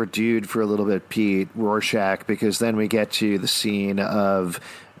your favorite dude for a little bit, Pete, Rorschach, because then we get to the scene of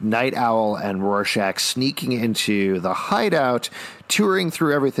Night Owl and Rorschach sneaking into the hideout, touring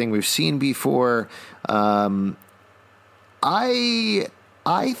through everything we've seen before. I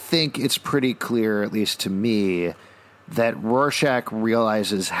think it's pretty clear, at least to me, that Rorschach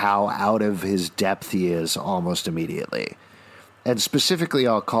realizes how out of his depth he is almost immediately. And specifically,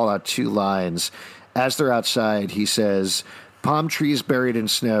 I'll call out two lines. As they're outside, he says, palm trees buried in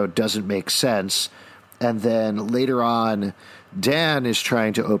snow doesn't make sense. And then later on, Dan is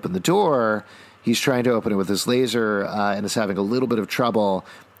trying to open the door. He's trying to open it with his laser and is having a little bit of trouble.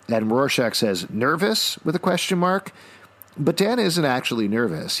 And Rorschach says, nervous, with a question mark. But Dan isn't actually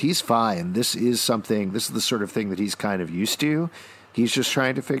nervous. He's fine. This is the sort of thing that he's kind of used to. He's just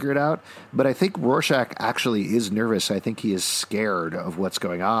trying to figure it out. But I think Rorschach actually is nervous. I think he is scared of what's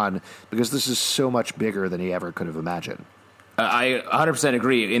going on because this is so much bigger than he ever could have imagined. I 100%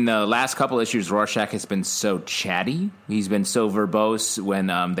 agree. In the last couple issues, Rorschach has been so chatty. He's been so verbose when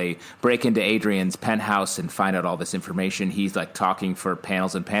they break into Adrian's penthouse and find out all this information. He's like talking for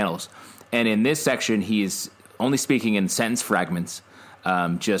panels and panels. And in this section, he's only speaking in sentence fragments,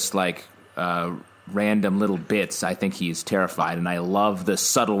 just like random little bits. I think he's terrified, and I love the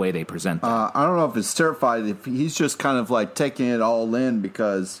subtle way they present that. I don't know if it's terrified, if he's just kind of like taking it all in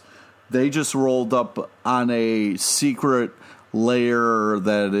because they just rolled up on a secret layer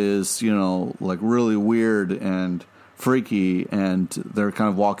that is, like really weird and freaky, and they're kind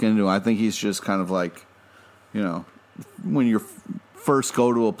of walking into it. I think he's just kind of like, when you first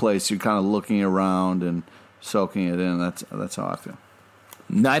go to a place, you're kind of looking around and soaking it in. That's how I feel.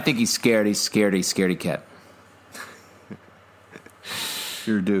 No, I think he's scared. He's scaredy cat.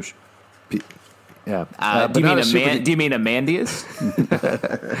 You're a douche. Yeah. Do you mean Amandius?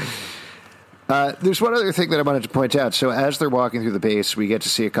 There's one other thing that I wanted to point out. So as they're walking through the base, we get to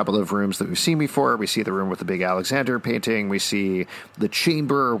see a couple of rooms that we've seen before. We see the room with the big Alexander painting. We see the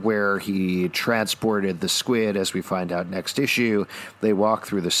chamber where he transported the squid, as we find out next issue. They walk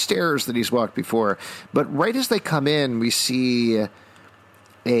through the stairs that he's walked before. But right as they come in, we see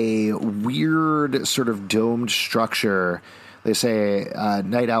a weird sort of domed structure. They say,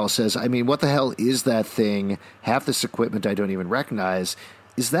 Night Owl says, I mean, what the hell is that thing? Half this equipment I don't even recognize.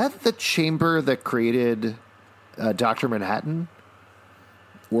 Is that the chamber that created Dr. Manhattan?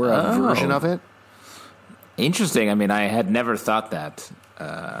 Or a version of it? Interesting. I mean, I had never thought that.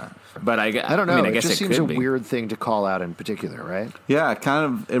 But I don't know. I guess it just seems could be a weird thing to call out in particular, right? Yeah,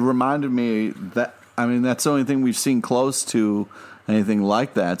 it reminded me that, that's the only thing we've seen close to anything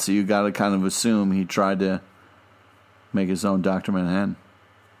like that. So you got to kind of assume he tried to make his own Dr. Manhattan.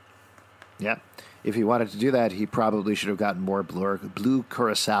 Yeah. If he wanted to do that, he probably should have gotten more blue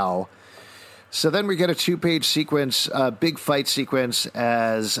curacao. So then we get a 2-page sequence, a big fight sequence,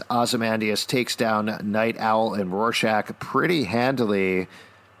 as Ozymandias takes down Night Owl and Rorschach pretty handily.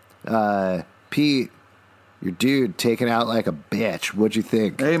 Pete, your dude taken out like a bitch. What'd you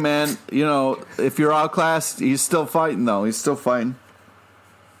think? Hey, man, if you're outclassed, he's still fighting, though. He's still fighting.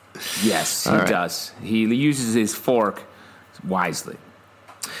 Yes, he does. He uses his fork wisely.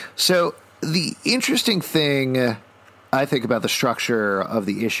 So the interesting thing I think about the structure of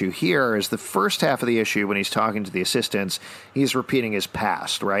the issue here is the first half of the issue, when he's talking to the assistants, he's repeating his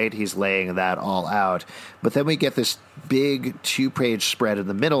past, right? He's laying that all out. But then we get this big 2-page spread in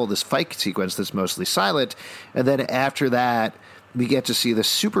the middle, this fight sequence that's mostly silent. And then after that, we get to see the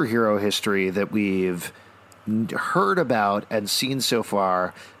superhero history that we've heard about and seen so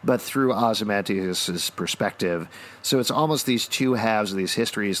far, but through Ozymandias' perspective. So it's almost these two halves of these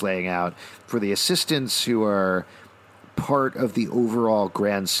histories laying out for the assistants who are part of the overall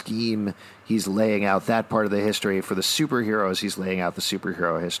grand scheme. He's laying out that part of the history. For the superheroes, he's laying out the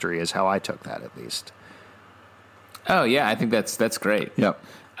superhero history, is how I took that, at least. Oh, yeah, I think that's great. Yep.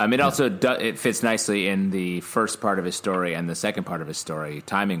 It also it fits nicely in the first part of his story and the second part of his story,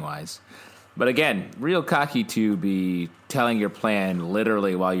 timing-wise. But again, real cocky to be telling your plan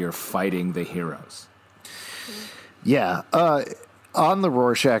literally while you're fighting the heroes. Yeah. On the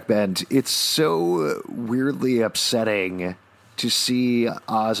Rorschach bend, it's so weirdly upsetting to see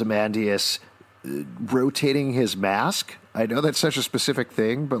Ozymandias rotating his mask. I know that's such a specific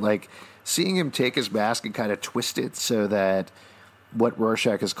thing, but like seeing him take his mask and kind of twist it so that what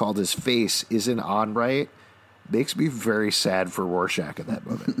Rorschach has called his face isn't on right makes me very sad for Rorschach at that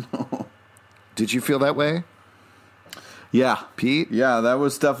moment. No. Did you feel that way? Yeah. Pete? Yeah, that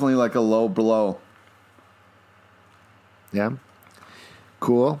was definitely like a low blow. Yeah.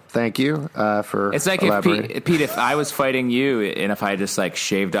 Cool. Thank you for It's like elaborating. if Pete, if I was fighting you and if I just like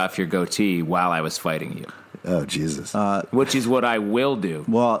shaved off your goatee while I was fighting you. Oh, Jesus. Which is what I will do.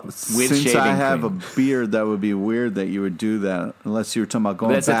 Well, since shaving I have cream. a beard, that would be weird that you would do that, unless you were talking about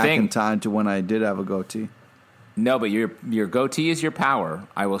going That's the back thing. in time to when I did have a goatee. No, but your goatee is your power.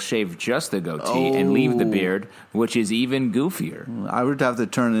 I will shave just the goatee and leave the beard, which is even goofier. I would have to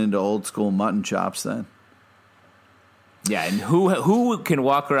turn it into old school mutton chops then. Yeah, and who can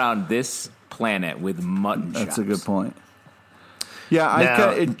walk around this planet with mutton chops? That's a good point. Yeah, Now-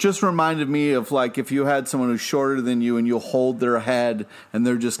 it just reminded me of like if you had someone who's shorter than you and you hold their head and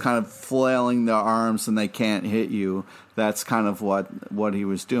they're just kind of flailing their arms and they can't hit you. That's kind of what he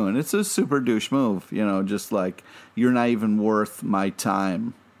was doing. It's a super douche move, just like you're not even worth my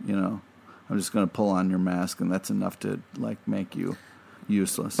time, I'm just going to pull on your mask and that's enough to like make you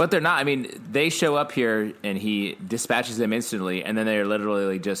useless. But they're not. I mean, they show up here and he dispatches them instantly, and then they're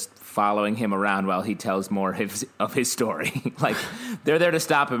literally just following him around while he tells more of his story. Like, they're there to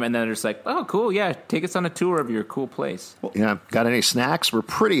stop him, and then they're just like, oh, cool, yeah, take us on a tour of your cool place. Yeah. Got any snacks? We're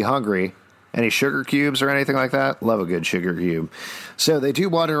pretty hungry. Any sugar cubes or anything like that? Love a good sugar cube. So they do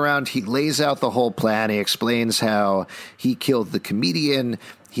wander around. He lays out the whole plan. He explains how he killed the comedian.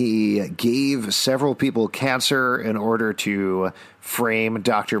 He gave several people cancer in order to frame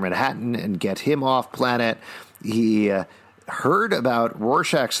Dr. Manhattan and get him off planet. He heard about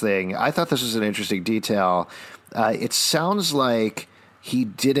Rorschach's thing. I thought this was an interesting detail. It sounds like he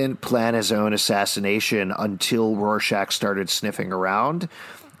didn't plan his own assassination until Rorschach started sniffing around.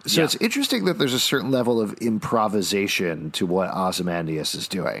 So It's interesting that there's a certain level of improvisation to what Ozymandias is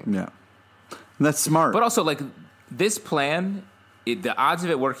doing. Yeah. And that's smart. But also, like, this plan, the odds of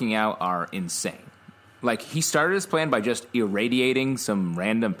it working out are insane. Like, he started his plan by just irradiating some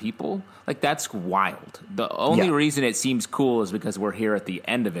random people. Like, that's wild. The only reason it seems cool is because we're here at the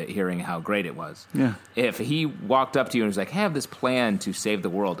end of it hearing how great it was. Yeah. If he walked up to you and was like, I have this plan to save the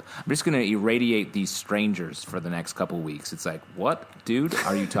world. I'm just going to irradiate these strangers for the next couple weeks. It's like, what, dude,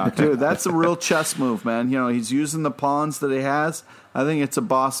 are you talking Dude, about? that's a real chess move, man. He's using the pawns that he has. I think it's a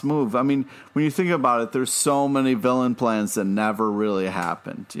boss move. I mean, when you think about it, there's so many villain plans that never really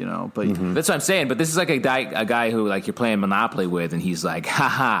happened, But That's what I'm saying. But this is like a guy who, like, you're playing Monopoly with, and he's like,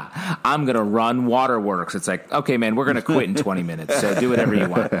 haha, I'm going to run waterworks. It's like, okay, man, we're going to quit in 20 minutes, so do whatever you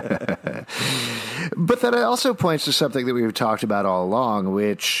want. But that also points to something that we've talked about all along,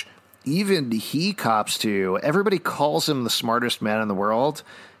 which even he cops to. Everybody calls him the smartest man in the world.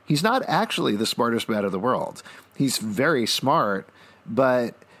 He's not actually the smartest man in the world. He's very smart,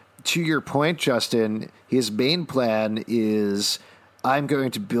 but to your point, Justin, his main plan is, I'm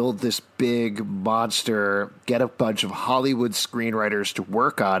going to build this big monster, get a bunch of Hollywood screenwriters to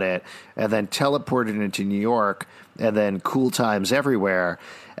work on it, and then teleport it into New York, and then cool times everywhere.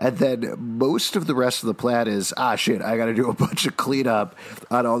 And then most of the rest of the plan is, shit, I got to do a bunch of cleanup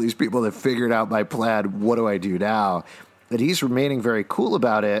on all these people that figured out my plan. What do I do now? And he's remaining very cool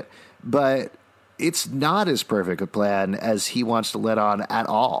about it, but it's not as perfect a plan as he wants to let on at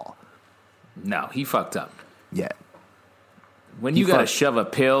all. No, he fucked up. Yeah. When you got to shove a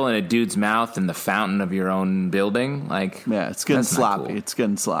pill in a dude's mouth in the fountain of your own building, like, yeah, it's getting that's not sloppy. cool. It's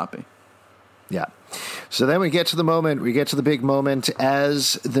getting sloppy. Yeah. So then we get to the moment, we get to the big moment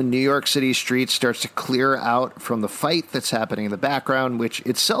as the New York City street starts to clear out from the fight that's happening in the background, which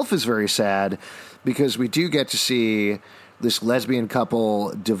itself is very sad because we do get to see this lesbian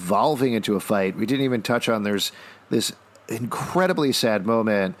couple devolving into a fight. We didn't even touch on there's this incredibly sad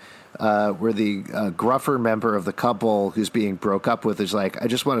moment where the gruffer member of the couple who's being broke up with is like, I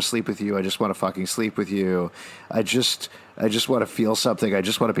just want to sleep with you. I just want to fucking sleep with you. I just want to feel something. I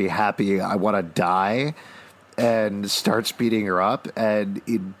just want to be happy. I want to die. And starts beating her up. And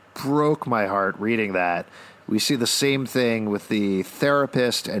it broke my heart reading that. We see the same thing with the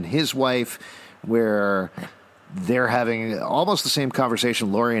therapist and his wife, where they're having almost the same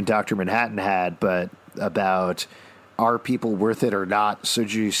conversation Laurie and Dr. Manhattan had, but about, are people worth it or not?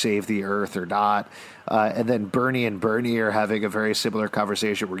 Should you save the earth or not? And then Bernie and Bernie are having a very similar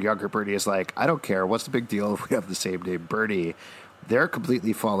conversation where younger Bernie is like, I don't care. What's the big deal if we have the same name, Bernie? They're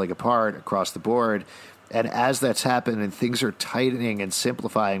completely falling apart across the board. And as that's happened and things are tightening and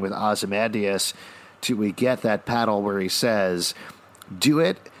simplifying with Ozymandias, we get that panel where he says, do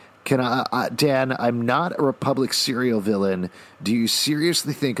it. Dan, I'm not a Republic serial villain. Do you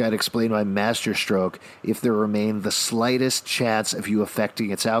seriously think I'd explain my masterstroke if there remained the slightest chance of you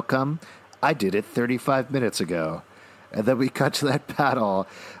affecting its outcome? I did it 35 minutes ago. And then we cut to that panel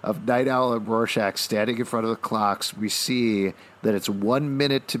of Night Owl and Rorschach standing in front of the clocks. We see that it's 1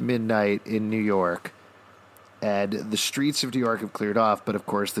 minute to midnight in New York. And the streets of New York have cleared off, but of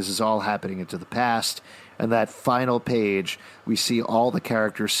course this is all happening into the past. And that final page, we see all the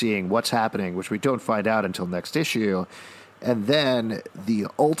characters seeing what's happening, which we don't find out until next issue. And then the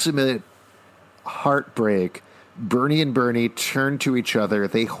ultimate heartbreak, Bernie and Bernie turn to each other.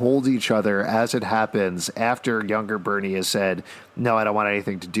 They hold each other as it happens after younger Bernie has said, no, I don't want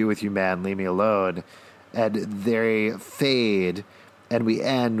anything to do with you, man. Leave me alone. And they fade. And we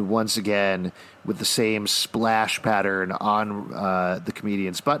end once again with the same splash pattern on the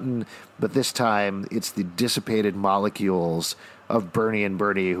comedian's button, but this time it's the dissipated molecules of Bernie and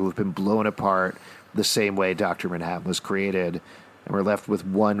Bernie who have been blown apart the same way Dr. Manhattan was created. And we're left with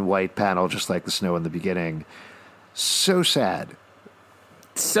one white panel, just like the snow in the beginning. So sad.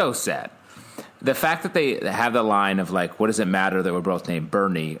 So sad. The fact that they have the line of, like, what does it matter that we're both named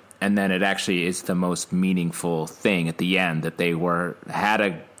Bernie? And then it actually is the most meaningful thing at the end, that they had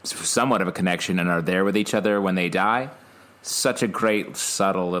a somewhat of a connection and are there with each other when they die. Such a great,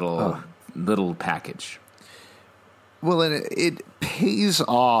 subtle little package. Well, and it pays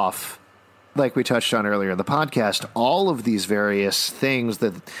off, like we touched on earlier in the podcast, all of these various things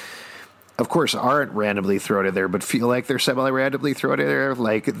that, of course, aren't randomly thrown in there, but feel like they're semi-randomly thrown in there,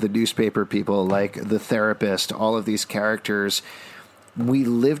 like the newspaper people, like the therapist, all of these characters. We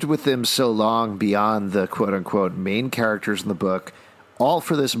lived with them so long beyond the quote-unquote main characters in the book, all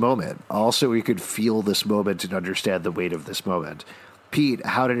for this moment. Also, we could feel this moment and understand the weight of this moment. Pete,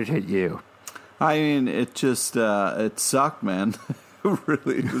 how did it hit you? I mean, it just it sucked, man.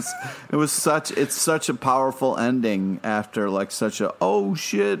 Really, it's such a powerful ending after like such a oh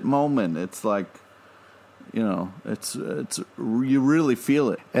shit moment. It's like, you know, it's you really feel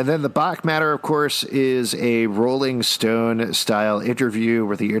it. And then the Bach matter, of course, is a Rolling Stone style interview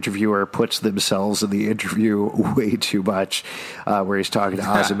where the interviewer puts themselves in the interview way too much, where he's talking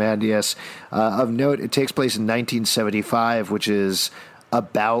to Ozymandias. Of note, it takes place in 1975, which is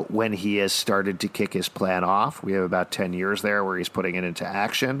about when he has started to kick his plan off. We have about 10 years there where he's putting it into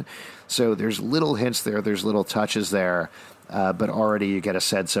action. So there's little hints there, there's little touches there. But already you get a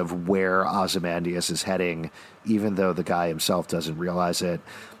sense of where Ozymandias is heading, even though the guy himself doesn't realize it.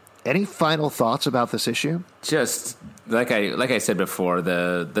 Any final thoughts about this issue? Just like I said before,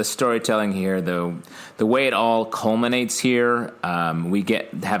 the storytelling here, the way it all culminates here. We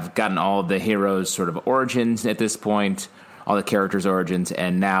have gotten all the heroes' sort of origins at this point, all the characters' origins,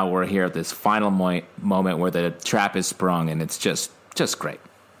 and now we're here at this final moment where the trap is sprung, and it's just great.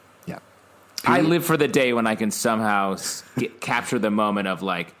 I live for the day when I can somehow capture the moment of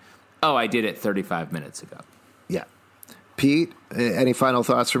like, oh, I did it 35 minutes ago. Yeah. Pete, any final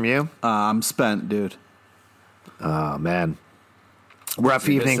thoughts from you? I'm spent, dude. Oh, man. Rough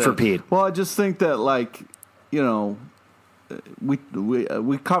evening for Pete. Well, I just think that, like, you know, we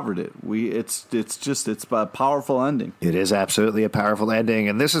covered it. It's a powerful ending. It is absolutely a powerful ending,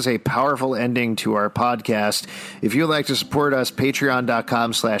 and this is a powerful ending to our podcast. If you'd like to support us,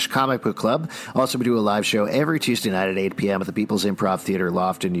 patreon.com/Comic Book Club. Also, we do a live show every Tuesday night at 8 p.m. at the People's Improv Theater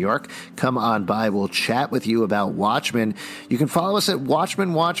Loft in New York. Come on by. We'll chat with you about Watchmen. You can follow us at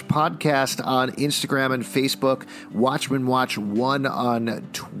Watchmen Watch Podcast on Instagram and Facebook, Watchmen Watch 1 on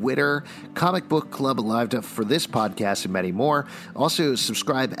Twitter, Comic Book Club live for this podcast and many more. Also,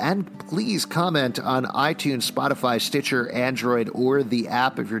 subscribe and please comment on iTunes, Spotify, Stitcher, Android, or the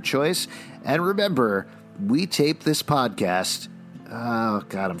app of your choice. And remember, we taped this podcast. Oh,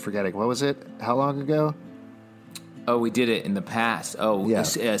 God, I'm forgetting. What was it? How long ago? Oh, we did it in the past. Oh, yeah.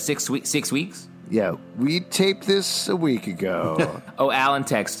 6 weeks? Yeah, we taped this a week ago. Oh, Alan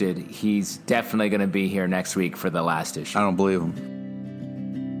texted. He's definitely going to be here next week for the last issue. I don't believe him.